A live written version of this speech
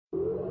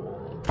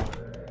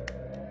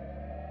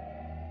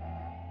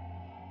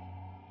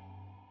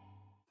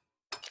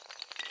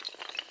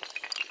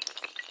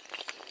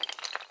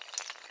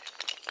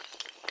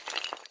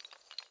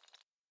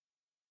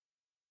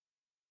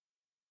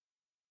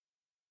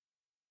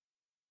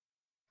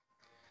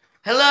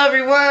Hello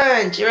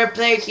everyone, Jared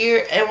Player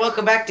here, and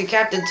welcome back to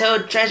Captain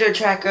Toad Treasure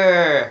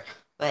Tracker.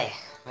 Wait,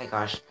 my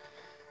gosh.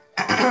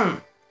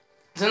 So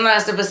in the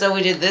last episode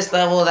we did this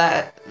level,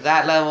 that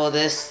level,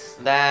 this,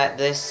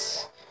 that,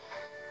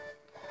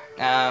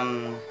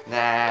 I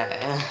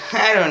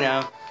don't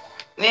know.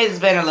 It's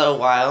been a little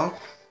while.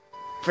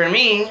 For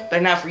me,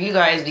 but not for you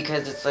guys,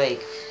 because it's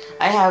like,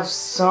 I have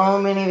so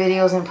many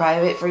videos in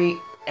private for you,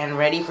 and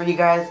ready for you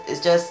guys. It's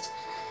just,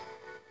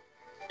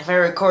 if I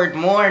record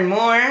more and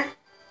more,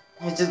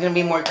 it's just gonna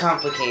be more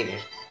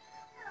complicated.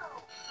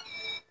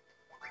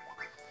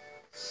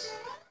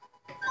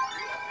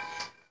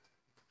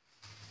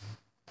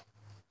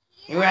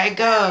 Here I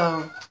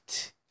go.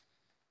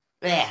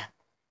 Yeah.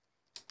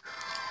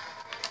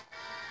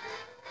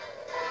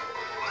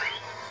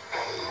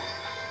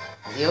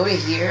 Is he over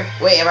here?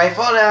 Wait, if I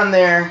fall down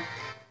there...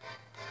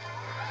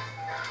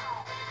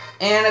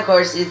 And of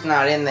course, it's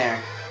not in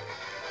there.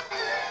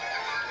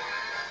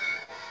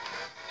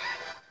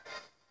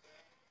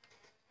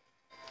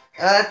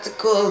 That's a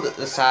cool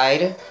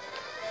side.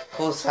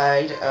 Cool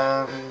side.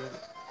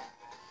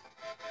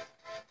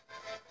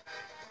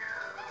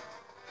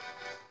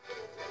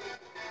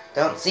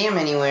 Don't see him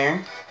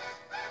anywhere.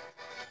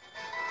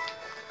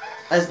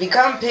 Let's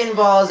become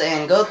pinballs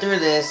and go through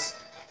this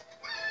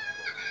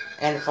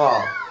and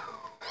fall.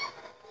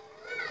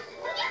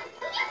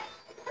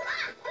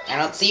 I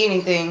don't see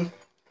anything.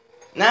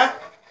 No?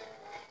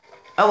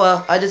 Oh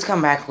well, I'll just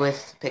come back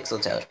with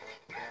Pixel Toad.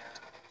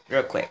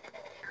 Real quick.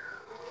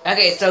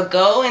 Okay, so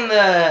go in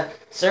the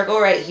circle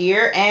right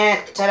here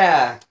and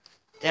ta-da!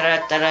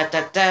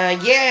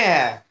 Ta-da-ta-da-ta-ta,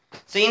 yeah!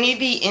 So you need to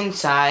be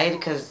inside,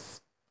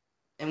 because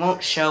it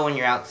won't show when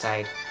you're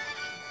outside.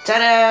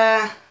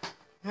 Ta-da!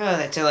 Oh,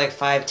 that took like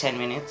 5-10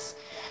 minutes.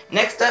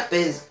 Next up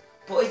is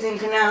Poison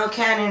Canal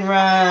Cannon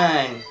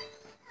Run!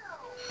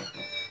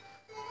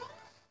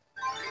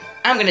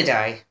 I'm gonna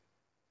die.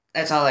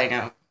 That's all I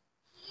know.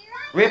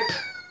 RIP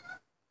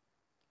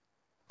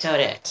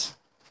Toadette.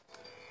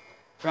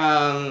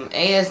 From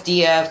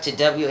ASDF to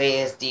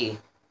WASD.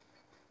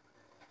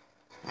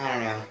 I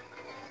don't know.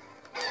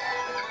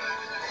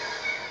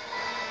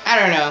 I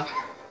don't know.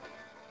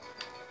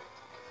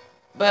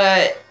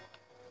 But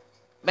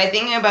by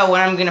thinking about what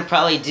I'm gonna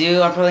probably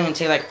do, I'm probably gonna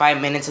take like 5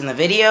 minutes in the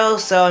video,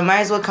 so I might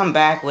as well come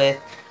back with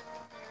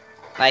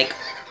like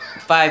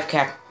 5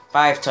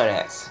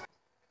 Toadettes.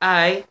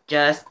 I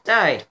just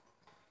died.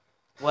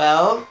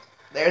 Well,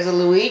 there's a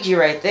Luigi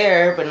right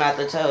there, but not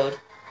the Toad.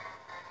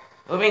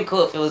 It would've been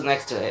cool if it was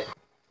next to it.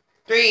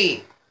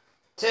 3,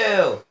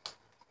 2,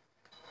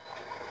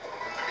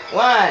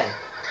 1.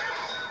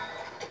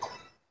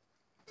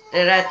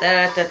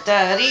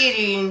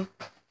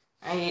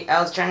 I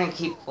was trying to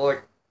keep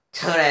 4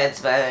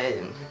 Toadettes, but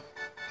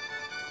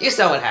you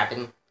saw what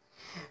happened.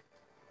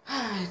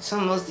 It's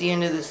almost the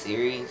end of the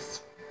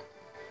series.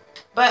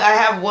 But I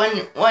have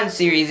one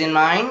series in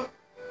mind.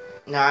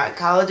 Not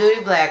Call of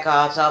Duty Black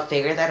Ops. I'll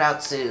figure that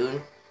out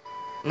soon.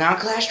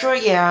 Not Clash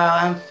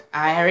Royale.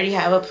 I already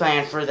have a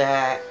plan for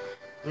that.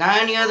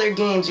 Not any other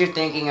games you're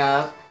thinking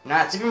of.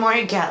 Not Super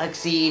Mario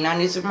Galaxy. Not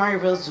New Super Mario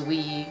Bros.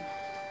 Wii.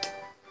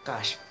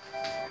 Gosh.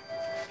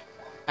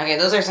 Okay,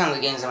 those are some of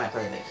the games I might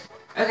play later.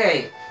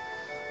 Okay.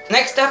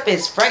 Next up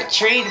is Fright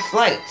Train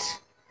Flight.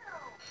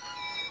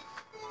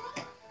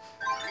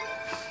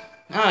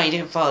 Oh, he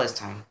didn't fall this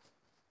time.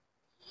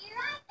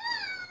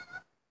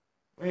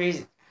 Where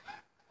is...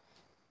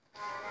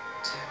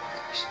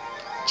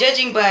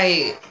 Judging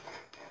by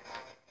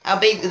how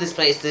big this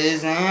place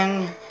is,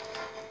 and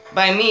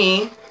by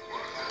me,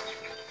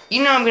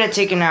 you know I'm gonna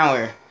take an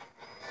hour.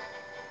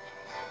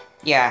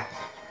 Yeah,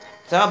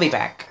 so I'll be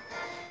back.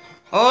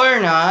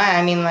 Or not,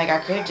 I mean, like, I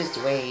could just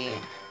wait.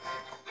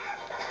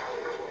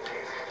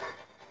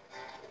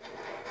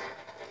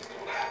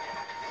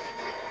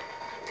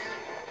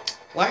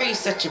 Why are you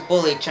such a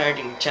bully,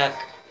 charging Chuck?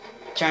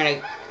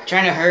 Trying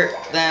to hurt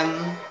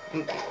them?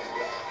 You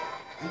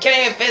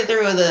can't even fit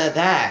through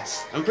that.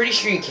 I'm pretty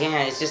sure you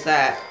can, it's just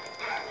that...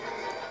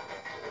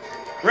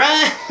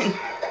 Run!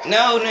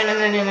 No.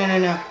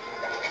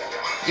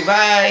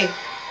 Goodbye.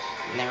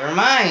 Never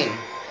mind.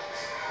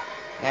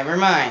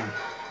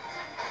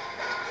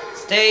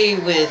 Stay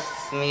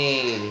with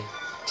me.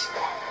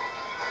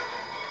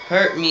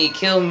 Hurt me,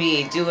 kill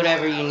me, do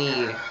whatever you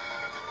need.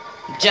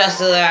 Just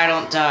so that I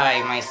don't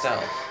die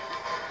myself.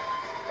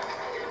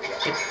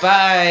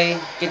 Goodbye.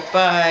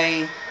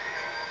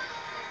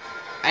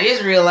 I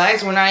just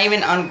realized we're not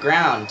even on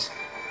ground.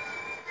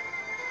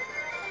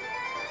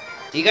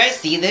 Do you guys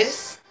see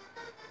this?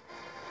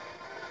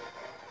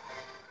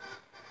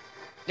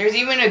 There's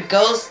even a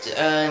ghost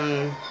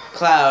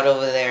cloud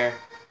over there.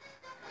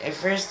 At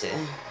first,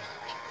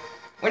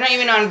 we're not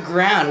even on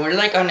ground. We're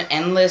like on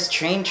endless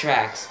train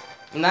tracks.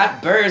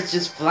 Not birds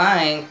just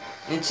flying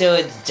until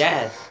it's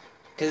death.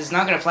 Because it's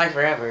not going to fly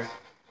forever.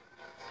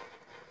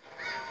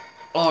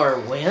 Or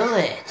will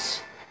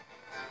it?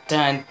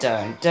 Dun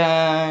dun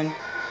dun.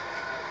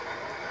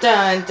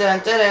 Dun dun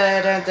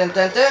dun dun dun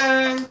dun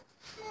dun.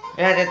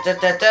 Da da da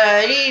da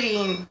da.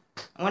 I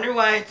wonder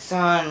why it's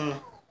on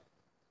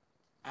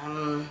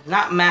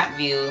not map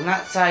view,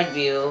 not side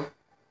view.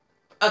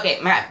 Okay,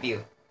 map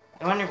view.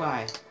 I wonder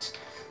why.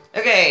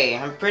 Okay,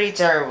 I'm pretty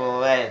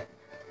terrible at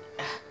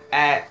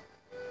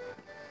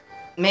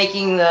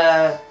making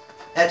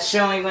at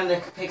showing when the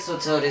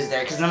Pixel Toad is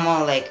there, because I'm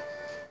all like,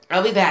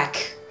 I'll be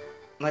back.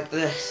 Like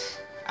this.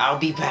 I'll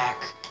be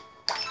back.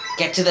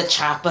 Get to the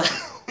chopper.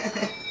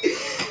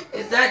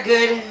 Is that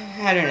good?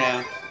 I don't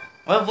know.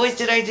 What voice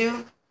did I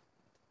do?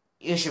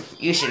 You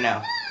should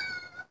know.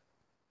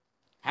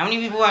 How many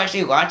people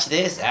actually watch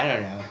this? I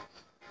don't know.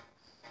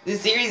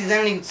 This series is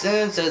ending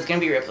soon, so it's gonna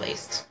be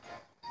replaced.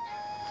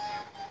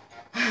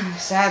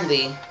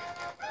 Sadly.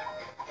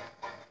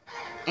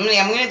 I mean,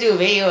 I'm gonna do a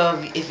video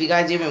of if you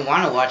guys even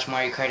want to watch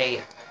Mario Kart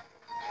 8.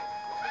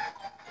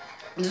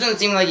 It doesn't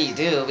seem like you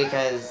do,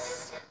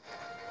 because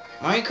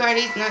Mario Kart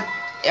 8's not...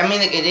 I mean,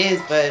 like, it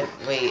is, but...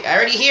 Wait, I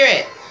already hear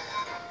it!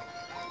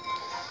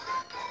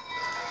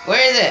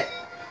 Where is it?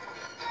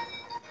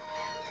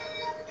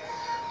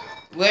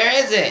 Where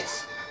is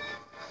it?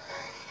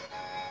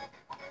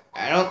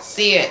 I don't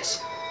see it.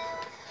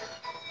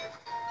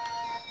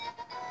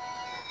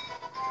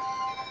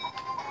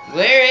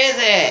 Where is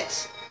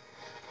it?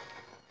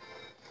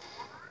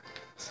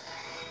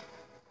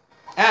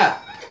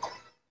 Ah.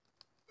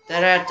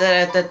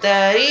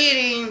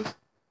 Da-da-da-da-da-dee-ding.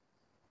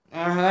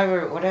 Or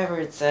however, whatever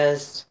it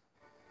says.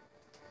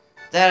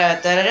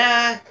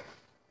 Da-da-da-da-da.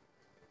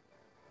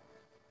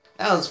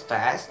 That was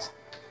fast.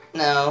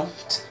 No.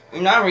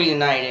 You're not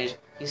reunited.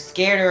 You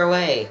scared her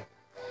away.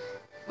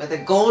 With a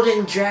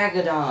golden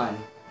Dragodon.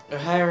 Or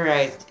however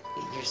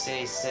your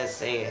city says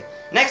say it.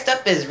 Next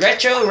up is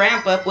Retro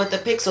Ramp Up with the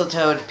Pixel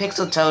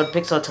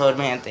Toad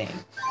man thing.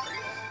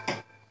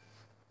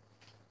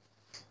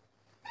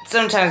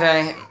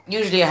 Sometimes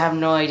usually I have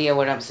no idea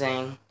what I'm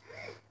saying.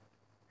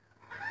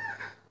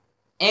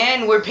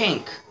 And we're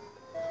pink.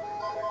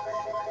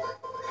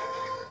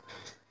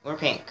 We're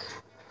pink.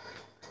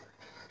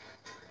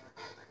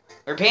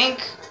 We're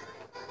pink?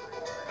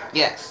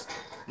 Yes.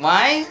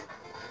 Why?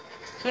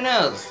 Who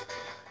knows?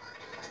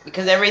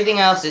 Because everything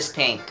else is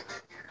pink.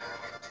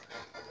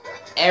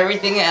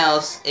 Everything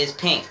else is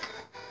pink.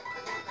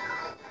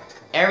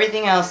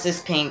 Everything else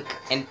is pink,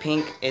 and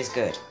pink is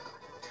good.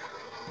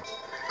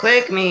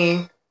 Click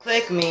me.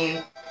 Click me.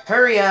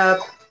 Hurry up.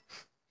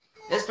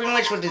 That's pretty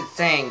much what it's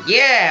saying.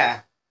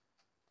 Yeah!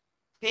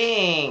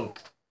 Pink.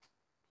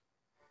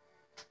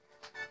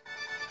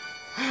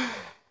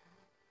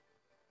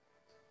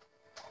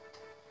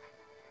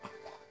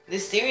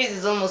 This series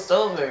is almost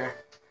over.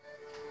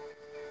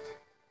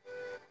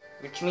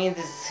 Which means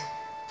it's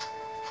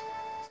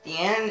the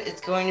end.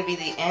 It's going to be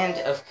the end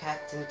of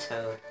Captain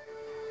Toad.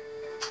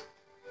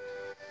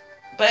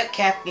 But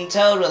Captain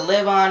Toad will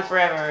live on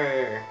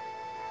forever.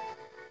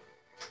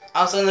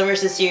 Also in the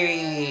Versus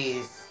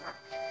series.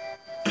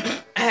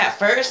 At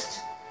first,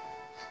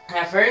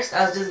 I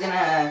was just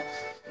gonna,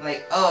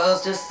 like, oh, it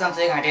was just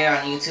something I did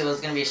on YouTube. It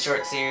was gonna be a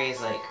short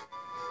series, like,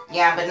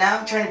 yeah, but now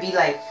I'm trying to be,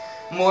 like,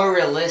 more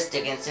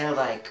realistic instead of,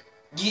 like,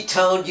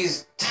 Toad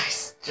used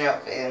dice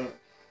jump, and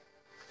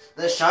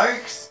the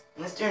sharks,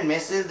 Mr. and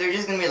Mrs., they're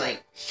just gonna be,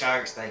 like,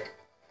 sharks, like,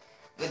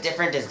 with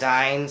different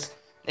designs.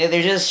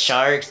 They're just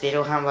sharks. They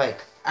don't have, like,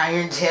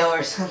 Iron Tail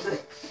or something.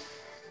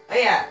 Oh,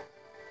 yeah.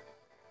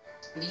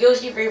 The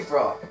Yoshi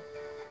Free-For-All.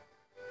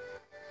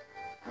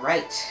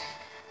 Right.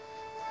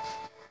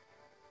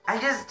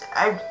 I've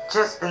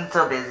just been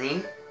so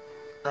busy,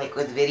 like,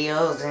 with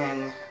videos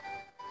and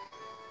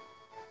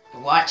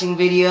watching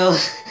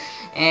videos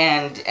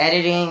and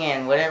editing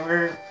and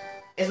whatever.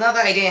 It's not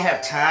that I didn't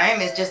have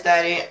time, it's just that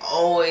I didn't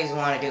always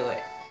want to do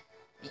it.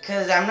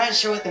 Because I'm not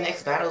sure what the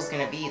next battle is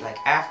going to be, like,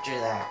 after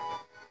that.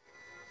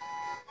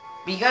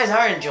 But you guys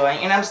are enjoying,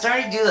 and I'm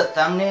starting to do the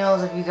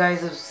thumbnails, if you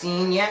guys have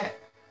seen yet.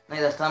 Like,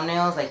 the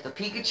thumbnails, like the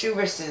Pikachu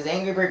versus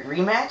Angry Bird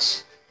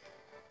rematch.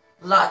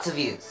 Lots of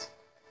views.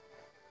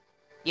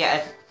 Yeah,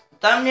 if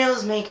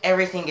thumbnails make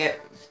everything get,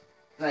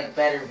 like,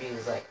 better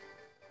views.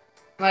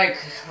 Like,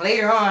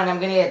 later on, I'm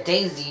gonna get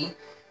Daisy,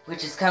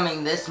 which is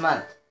coming this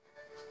month.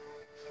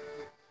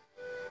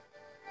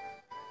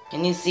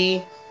 Can you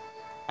see?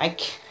 I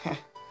can't.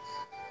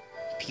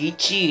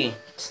 Peachy.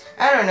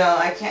 I don't know,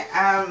 I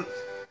can't,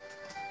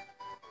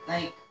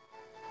 like,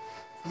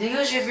 the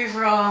Yoshi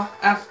Free-For-All,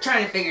 I'm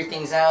trying to figure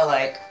things out,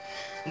 like,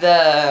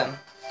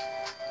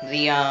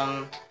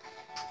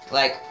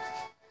 like,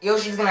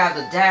 Yoshi's gonna have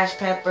the Dash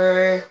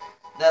Pepper,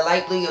 the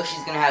light blue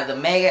Yoshi's gonna have the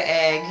Mega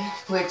Egg,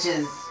 which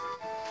is,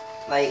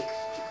 like,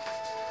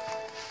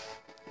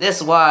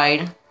 this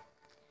wide,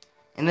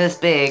 and this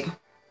big,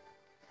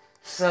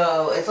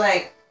 so, it's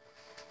like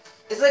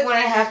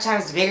 1.5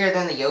 times bigger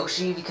than the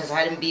Yoshi, because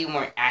I had to be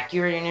more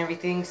accurate and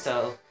everything,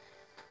 so,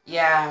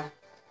 yeah.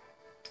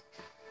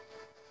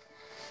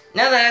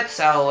 Now that's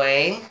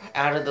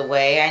out of the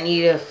way, I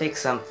need to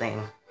fix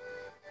something.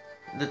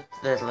 Did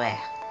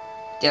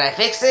I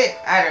fix it?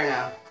 I don't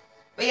know.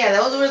 But yeah,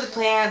 those were the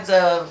plans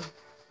of,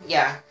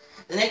 yeah.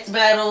 The next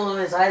battle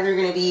is either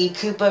going to be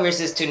Koopa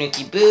versus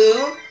Tanuki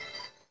Boo,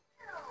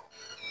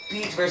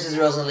 Peach versus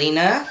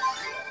Rosalina,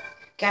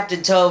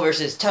 Captain Toad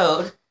versus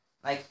Toad,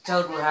 Like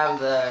Toad will have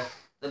the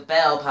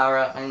bell power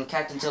up, and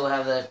Captain Toad will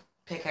have the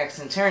pickaxe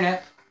and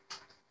turnip,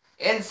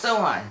 and so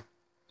on.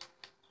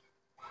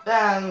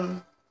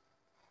 Bam,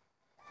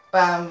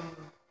 bam,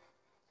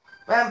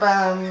 bam,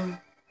 bam,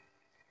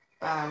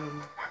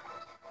 bam,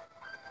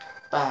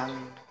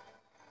 bam.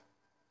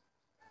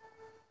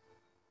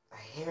 I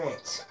hear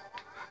it.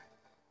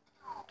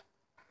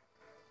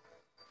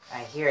 I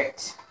hear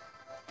it.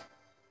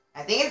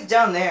 I think it's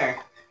down there.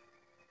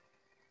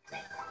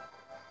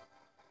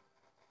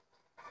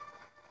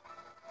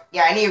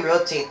 Yeah, I need to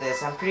rotate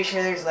this. I'm pretty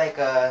sure there's like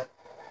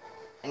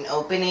an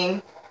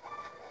opening.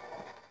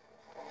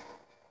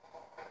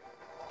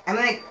 I'm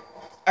like,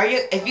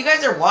 if you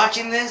guys are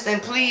watching this, then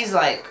please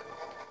like,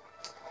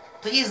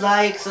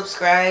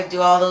 subscribe,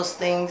 do all those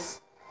things.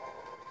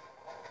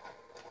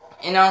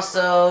 And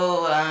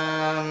also,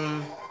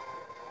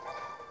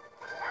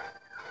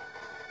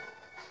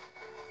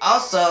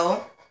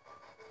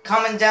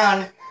 comment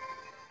down,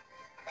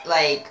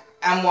 like,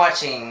 I'm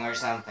watching or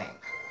something.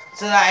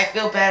 So that I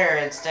feel better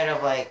instead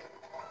of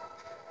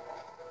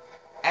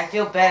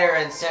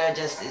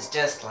just, it's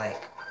just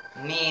like,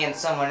 me and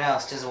someone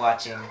else just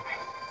watching.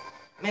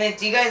 I mean,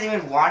 do you guys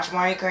even watch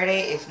Mario Kart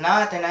 8? If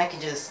not, then I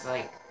could just,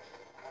 like,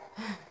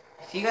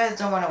 if you guys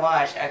don't want to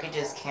watch, I could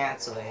just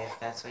cancel it if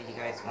that's what you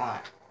guys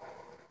want.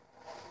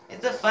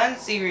 It's a fun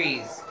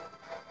series.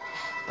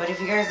 But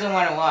if you guys don't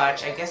want to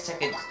watch, I guess I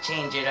could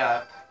change it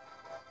up.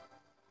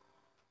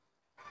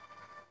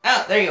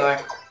 Oh, there you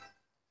are.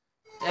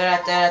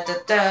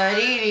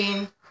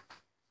 Da-da-da-da-da-dee-dee.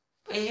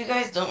 But if you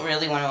guys don't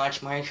really want to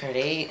watch Mario Kart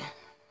 8,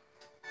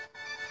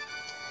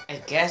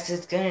 I guess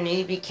it's gonna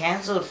need to be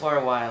cancelled for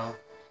a while.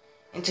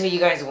 Until you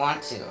guys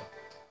want to.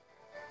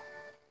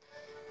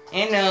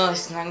 And no,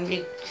 it's not gonna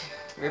be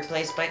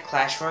replaced by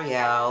Clash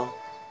Royale.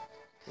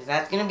 Because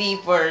that's gonna be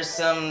for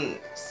some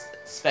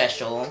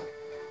special.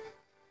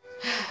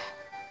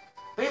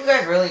 But if you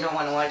guys really don't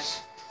want to watch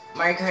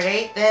Mario Kart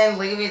 8, then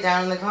leave it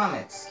down in the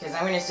comments. Because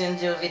I'm gonna soon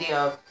do a video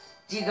of,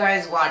 do you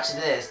guys watch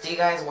this? Do you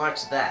guys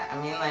watch that? I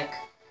mean, like,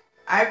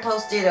 I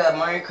posted a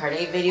Mario Kart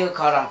 8 video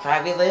called I'm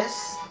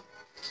Fabulous.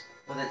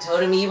 With a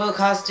Toad Amiibo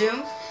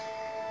costume.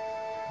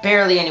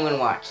 Barely anyone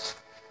watched.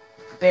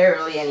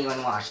 Barely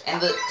anyone watched.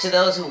 And to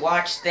those who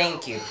watched,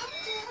 thank you.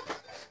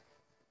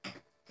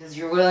 Because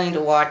you're willing to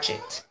watch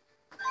it.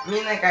 I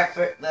mean, like,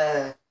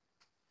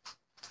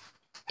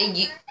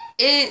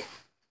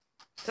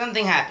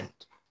 something happened.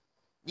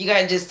 You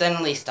guys just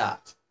suddenly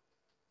stopped.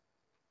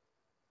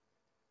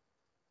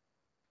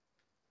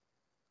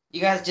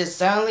 You guys just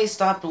suddenly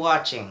stopped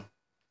watching.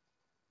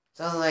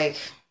 So I was like,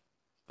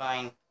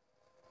 fine.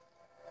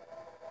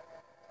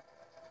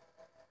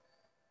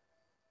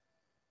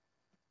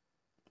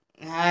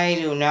 I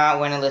do not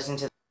want to listen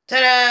to...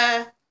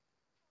 Ta-da!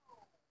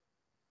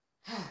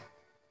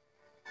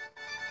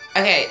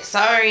 Okay,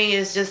 sorry, I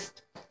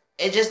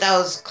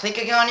was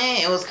clicking on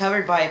it, it was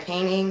covered by a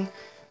painting.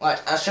 Watch,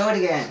 I'll show it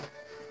again,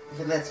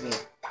 if it lets me.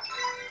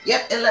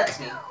 Yep, it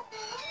lets me.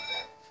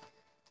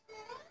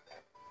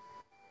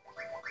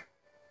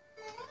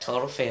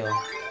 Total fail.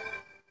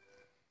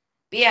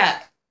 But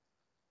yeah,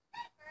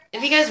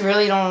 if you guys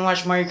really don't want to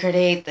watch Mario Kart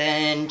 8,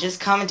 then just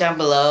comment down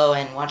below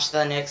and watch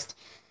the next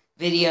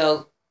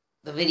video,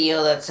 the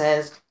video that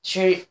says,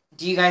 sure,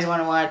 do you guys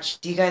want to watch,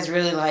 do you guys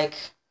really like,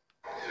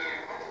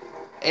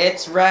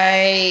 it's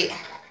right,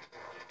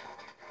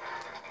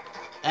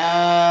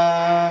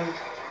 I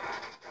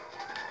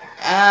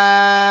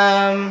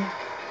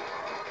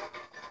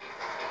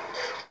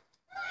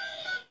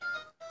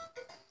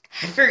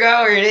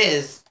forgot where it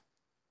is.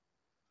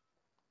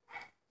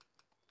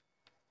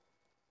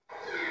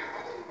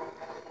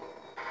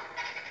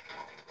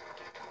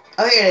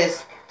 Oh, here it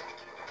is.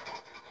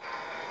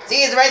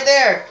 See, it's right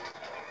there.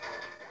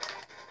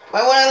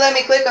 Why won't it let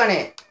me click on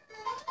it?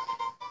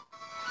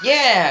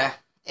 Yeah.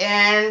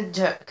 And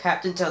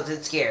Captain Toad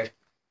is scared.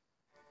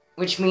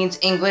 Which means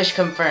English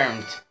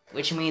confirmed.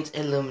 Which means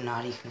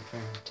Illuminati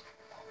confirmed.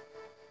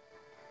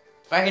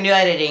 If I can do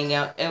editing,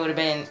 it would have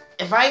been...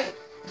 If I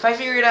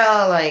figured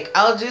out, like,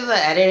 I'll do the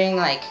editing,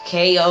 like,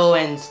 KO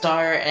and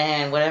Star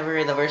and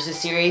whatever, the Versus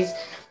series.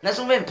 That's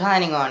what I've been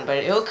planning on, but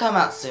it'll come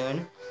out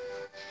soon.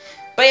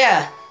 But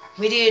yeah.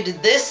 We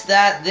did this,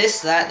 that,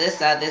 this, that, this,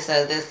 that, this,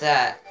 that, this,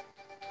 that.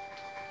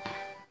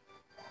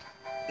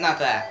 Not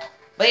that.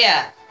 But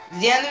yeah, it's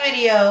the end of the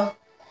video.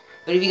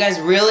 But if you guys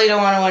really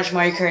don't want to watch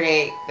Mario Kart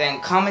 8,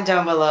 then comment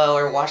down below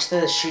or watch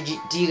the,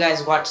 do you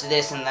guys watch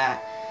this and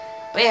that.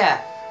 But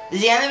yeah, this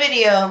is the end of the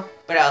video.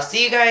 But I'll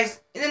see you guys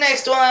in the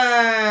next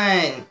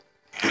one.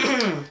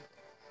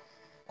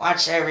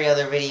 Watch every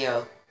other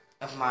video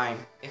of mine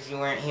if you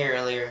weren't here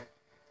earlier.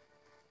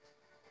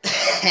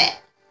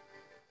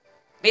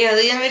 But yeah,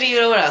 the end of the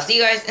video, I'll see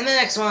you guys in the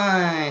next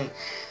one.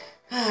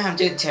 I'm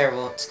doing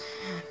terrible.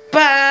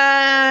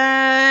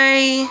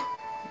 Bye!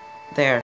 There.